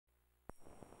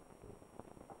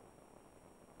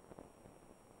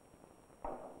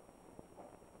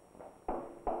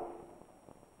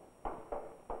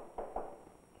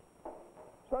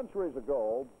Centuries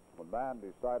ago, when man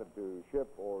decided to ship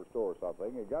or store something,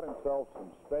 he got himself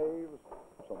some staves,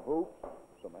 some hoops,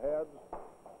 some heads,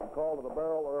 and called it a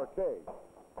barrel or a cage.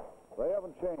 They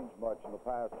haven't changed much in the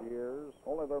past years,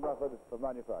 only their method of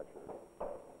manufacture.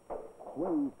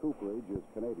 Sweeney Cooperage is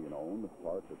Canadian-owned.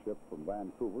 Parts are shipped from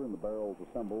Vancouver and the barrels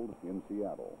assembled in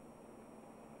Seattle.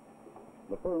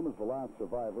 The firm is the last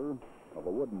survivor of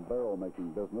a wooden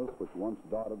barrel-making business which once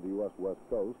dotted the U.S. West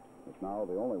Coast. It's now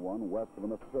the only one west of the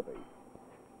Mississippi.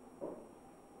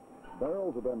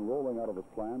 Barrels have been rolling out of this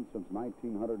plant since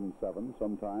 1907,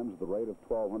 sometimes at the rate of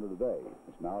 1,200 a day.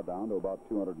 It's now down to about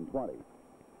 220.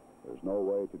 There's no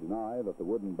way to deny that the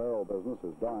wooden barrel business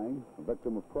is dying, a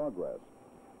victim of progress.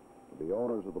 To the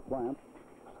owners of the plant,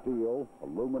 steel,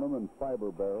 aluminum, and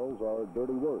fiber barrels are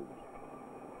dirty words.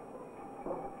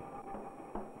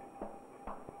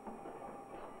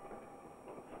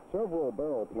 Several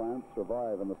barrel plants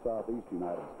survive in the southeast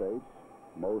United States.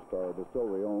 Most are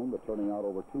distillery-owned, but turning out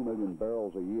over 2 million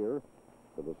barrels a year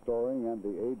for the storing and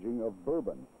the aging of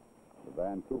bourbon. The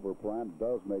Vancouver plant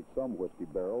does make some whiskey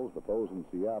barrels, but those in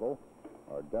Seattle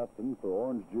are destined for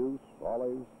orange juice,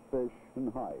 olives, fish,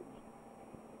 and hides.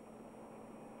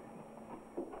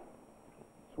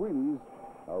 Sweeney's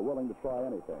are willing to try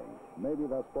anything. Maybe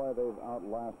that's why they've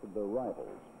outlasted their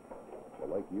rivals. The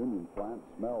Lake Union plant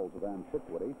smells of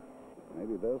antiquity.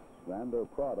 Maybe this and their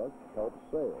product help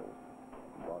sales.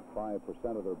 About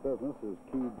 5% of their business is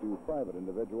keyed to private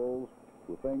individuals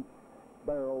who think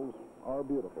barrels are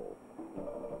beautiful.